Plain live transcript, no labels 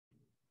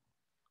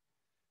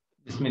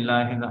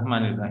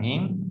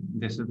Bismillahirrahmanirrahim.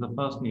 This is the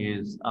first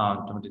news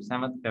on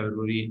 27th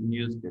February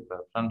newspaper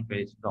front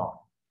page dawn.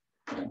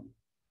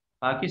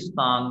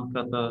 Pakistan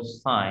Qatar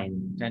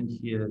signed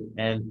 10-year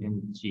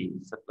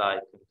LNG supply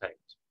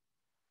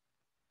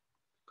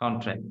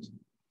contract.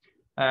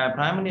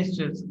 Prime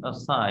Minister's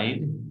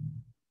aside,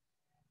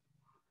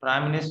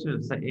 Prime Minister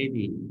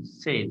Saidi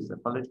says the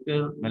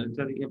political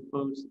military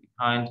efforts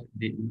behind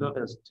the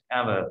lowest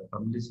ever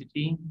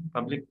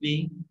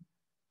publicly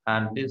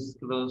and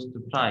disclosed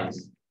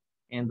price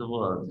in the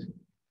world.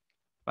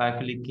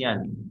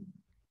 Pakistani.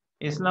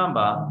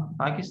 Islamabad,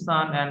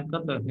 Pakistan and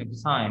Qatar have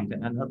signed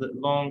another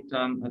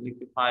long-term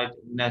liquefied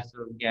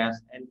natural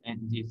gas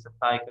LNG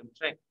supply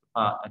contract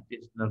for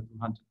additional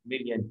 200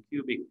 million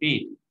cubic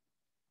feet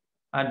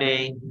a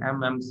day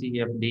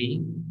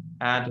 (MMCFD)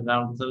 at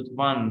around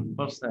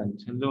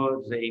 31%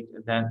 lower rate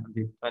than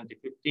the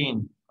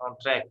 2015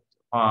 contract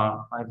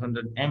for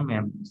 500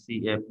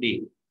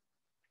 MMCFD.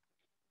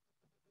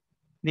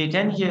 The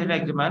 10-year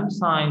agreement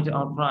signed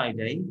on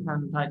Friday,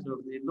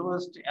 entitled the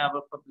lowest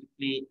ever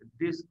publicly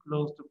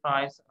disclosed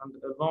price under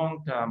a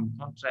long-term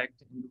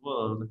contract in the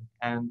world,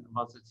 and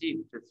was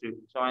achieved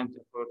through joint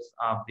efforts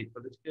of the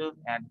political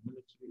and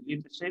military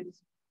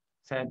leaderships,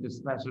 said the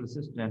Special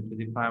Assistant to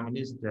the Prime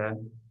Minister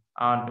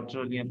on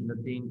Petroleum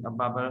Nadeem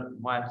Babar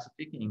while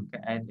speaking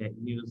at a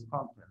news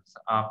conference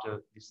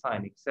after the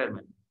signing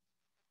ceremony.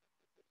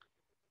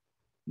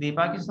 The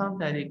Pakistan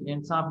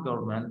Tehreek-e-Insaf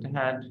government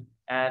had,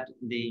 at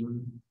the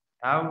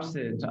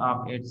outset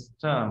of its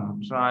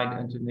term,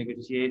 tried to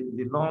negotiate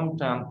the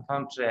long-term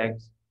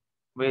contracts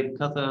with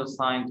Qatar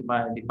signed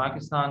by the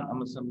Pakistan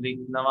Muslim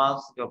League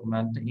Nawaz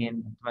government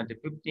in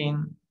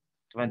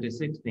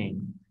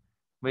 2015-2016,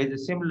 with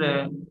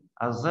similar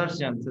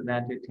assertions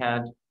that it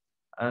had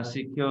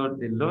secured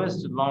the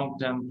lowest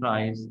long-term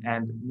price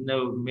and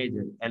no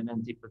major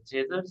LNG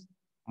purchasers,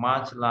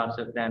 much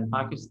larger than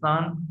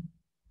Pakistan,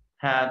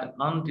 had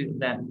until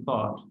then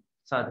got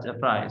such a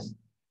price.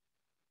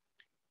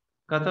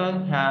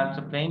 Qatar had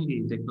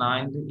plainly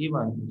declined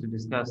even to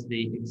discuss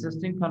the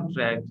existing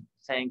contract,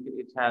 saying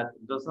it had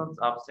dozens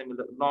of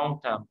similar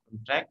long-term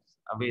contracts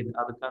with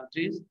other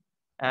countries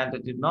and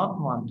did not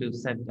want to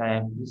set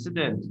a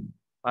precedent,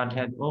 but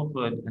had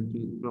offered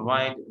to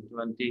provide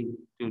 20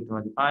 to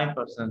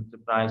 25%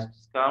 price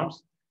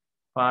discounts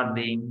for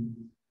the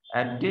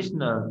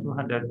additional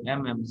 200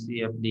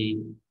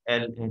 MMCFD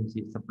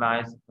LNG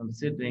supplies,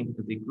 considering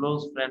the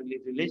close friendly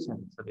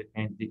relations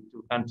between the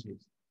two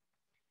countries.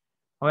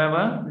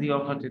 However, the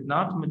offer did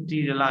not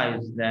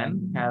materialize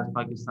then, as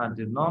Pakistan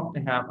did not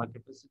have a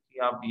capacity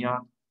of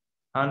beyond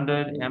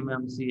 100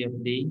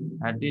 MMCFD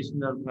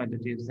additional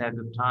quantities at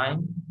the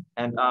time,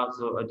 and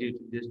also due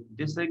to this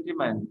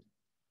disagreement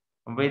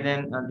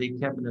within the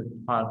cabinet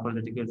for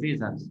political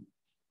reasons.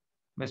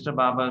 Mr.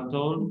 Babar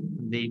told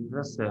the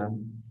presser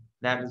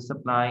that the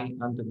supply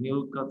under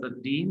new Qatar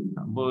deal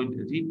would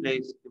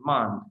replace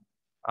demand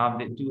of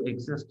the two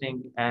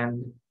existing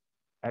and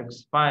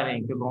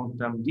expiring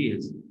long-term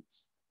deals.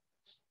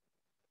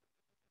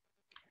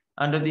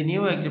 Under the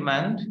new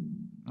agreement,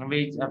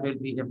 which will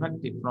be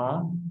effective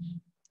from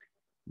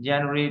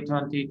January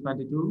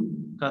 2022,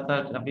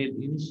 Qatar will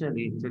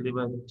initially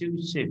deliver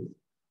two ships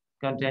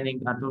containing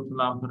a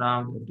total of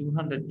around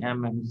 200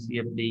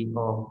 MMCFD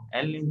of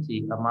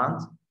LNG a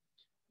month.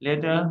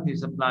 Later, the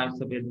supplies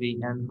will be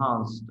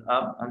enhanced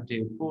up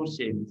until four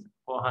ships,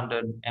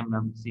 400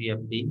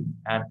 MMCFD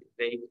at the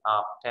rate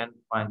of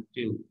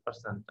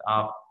 10.2%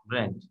 of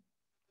Brent.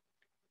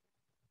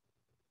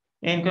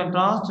 In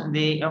contrast,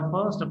 the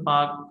first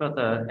Pak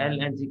Qatar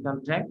LNG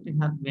contract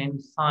has been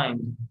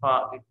signed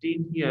for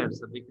 15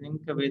 years, beginning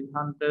with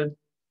 100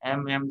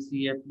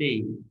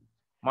 MMCFD,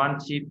 one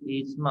ship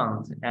each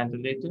month, and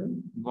later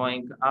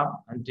going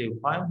up until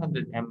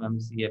 500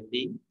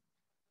 MMCFD,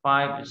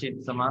 five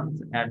ships a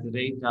month at the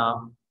rate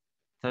of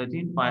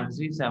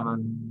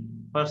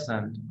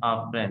 13.37%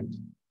 of Brent.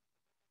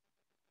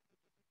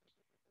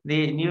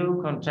 The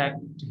new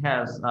contract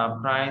has a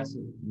price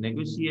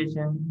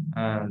renegotiation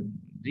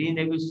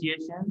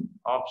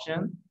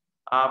option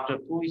after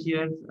 4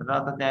 years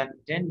rather than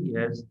 10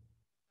 years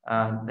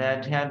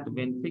that had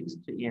been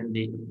fixed in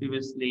the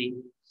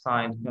previously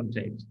signed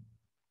contract.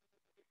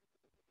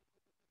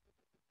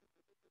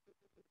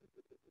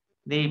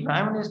 The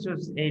Prime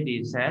Minister's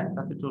AD said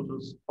that the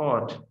total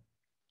spot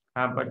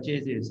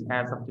purchases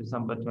as of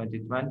December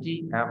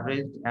 2020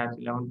 averaged at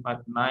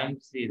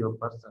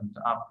 11.90%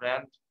 of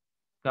Brent,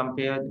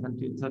 compared to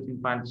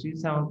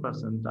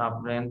 13.37%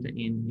 of Brent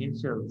in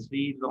initial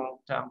three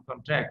long-term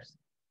contracts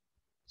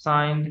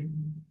signed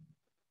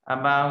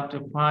about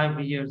 5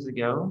 years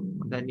ago.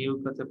 The new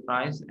Qatar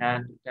price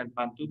at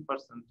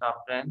 10.2% of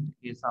Brent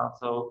is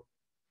also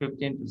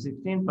 15 to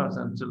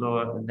 16%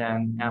 lower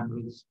than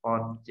average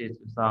spot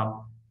purchases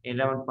of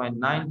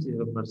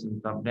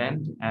 11.90% of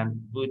Brent,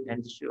 and would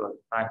ensure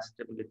price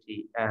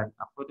stability and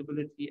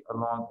affordability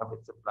along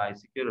with supply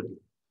security.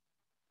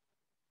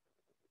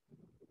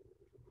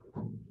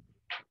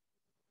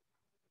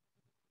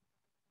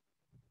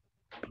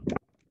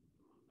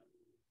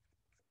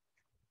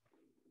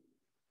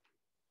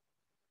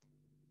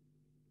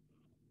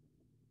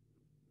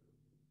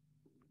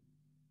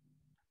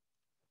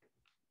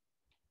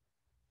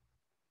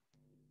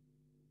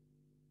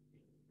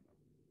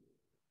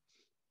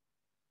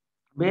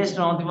 Based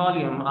on the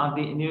volume of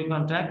the new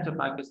contract,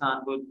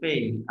 Pakistan would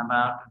pay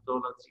about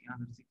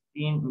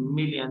 $316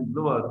 million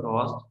lower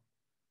cost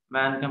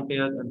when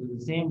compared to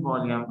the same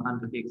volume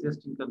under the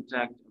existing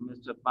contract.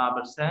 Mr.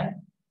 Babar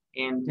said,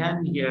 in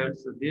 10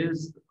 years,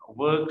 this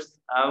works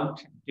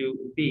out to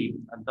be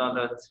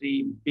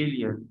 $3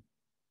 billion,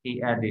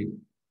 he added.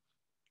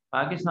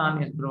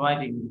 Pakistan is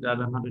providing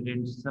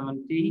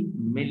 $170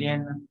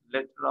 million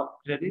letter of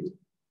credit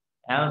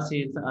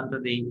LCs under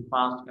the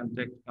past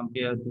contract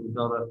compared to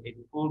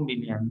 $84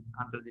 million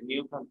under the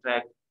new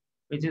contract,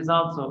 which is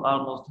also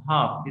almost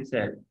half, he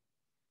said.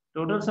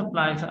 Total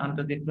supplies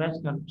under the fresh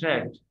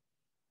contract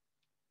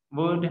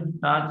would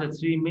touch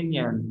 3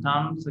 million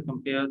tons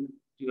compared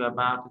to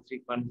about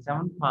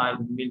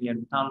 3.75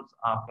 million tons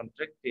of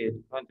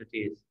contracted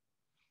quantities.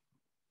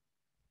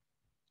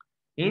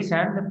 He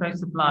said the fresh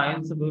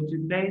supplies would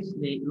replace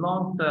the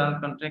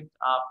long-term contract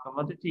of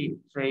commodity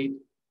trade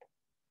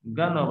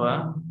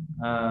Gunver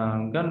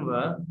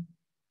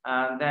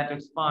that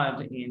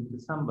expired in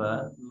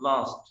December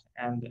last,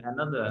 and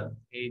another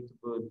 8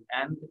 would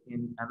end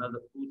in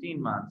another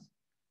 14 months.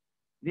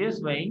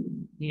 This way,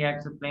 he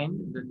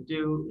explained the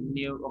two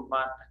new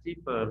but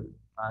cheaper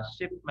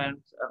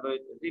shipments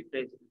would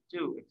replace the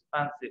two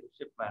expensive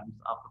shipments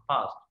of the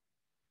past.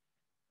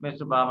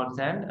 Mr. Babar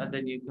said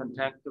the new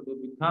contract will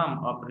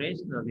become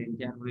operational in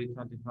January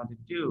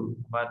 2022,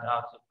 but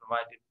also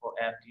provided for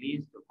at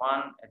least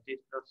one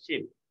additional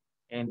ship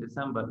in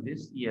December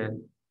this year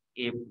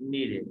if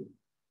needed.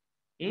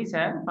 He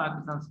said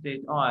Pakistan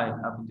State Oil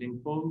would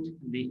import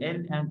the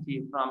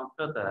LNG from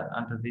Qatar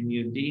under the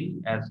new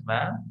deal as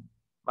well,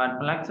 but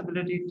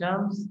flexibility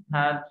terms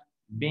had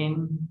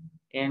been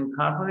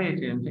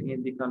incorporated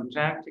in the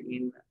contract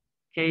in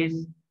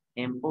case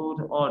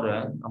import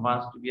order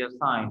was to be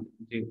assigned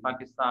to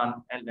Pakistan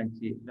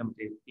LNG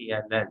Limited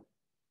PLL.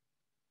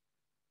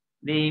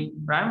 The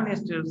Prime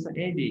Minister's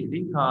aide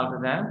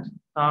recalled that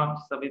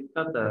talks with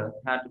Qatar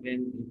had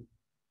been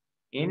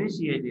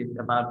initiated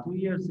about 2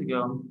 years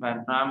ago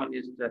when Prime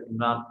Minister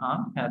Imran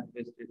Khan had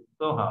visited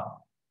Doha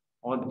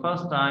for the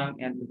first time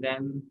and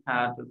then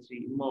had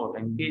three more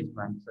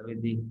engagements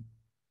with the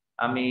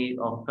Amir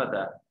of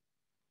Qatar.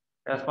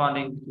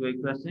 Responding to a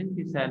question,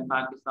 he said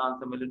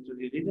Pakistan's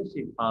military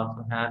leadership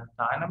also had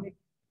dynamic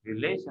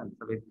relations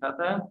with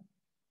Qatar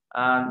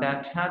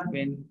that had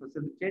been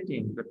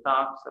facilitating the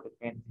talks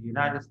between the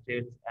United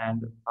States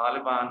and the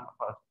Taliban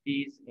for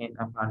peace in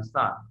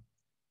Afghanistan.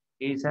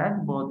 He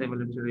said both the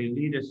military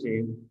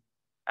leadership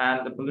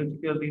and the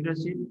political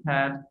leadership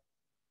had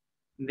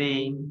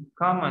the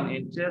common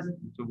interest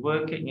to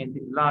work in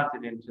the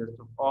larger interest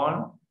of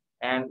all,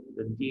 and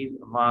the deal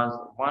was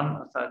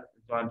one such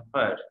joint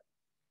effort.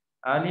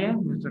 Earlier,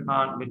 Mr.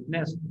 Khan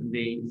witnessed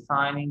the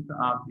signing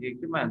of the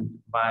agreement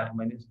by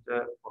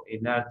Minister for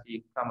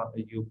Energy Kamal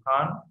Ayub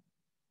Khan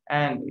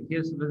and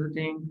his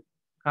visiting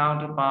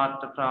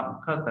counterpart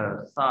from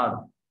Qatar, Saad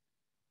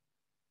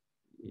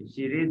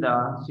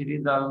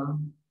Shiridal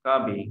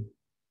Kabi.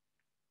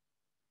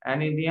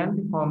 And in the end,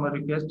 the former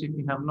request, if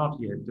you have not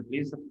yet, to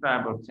please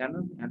subscribe our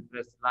channel and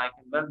press like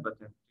and bell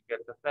button to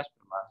get the fresh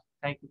from us.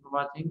 Thank you for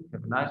watching.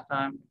 Have a nice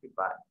time.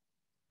 Goodbye.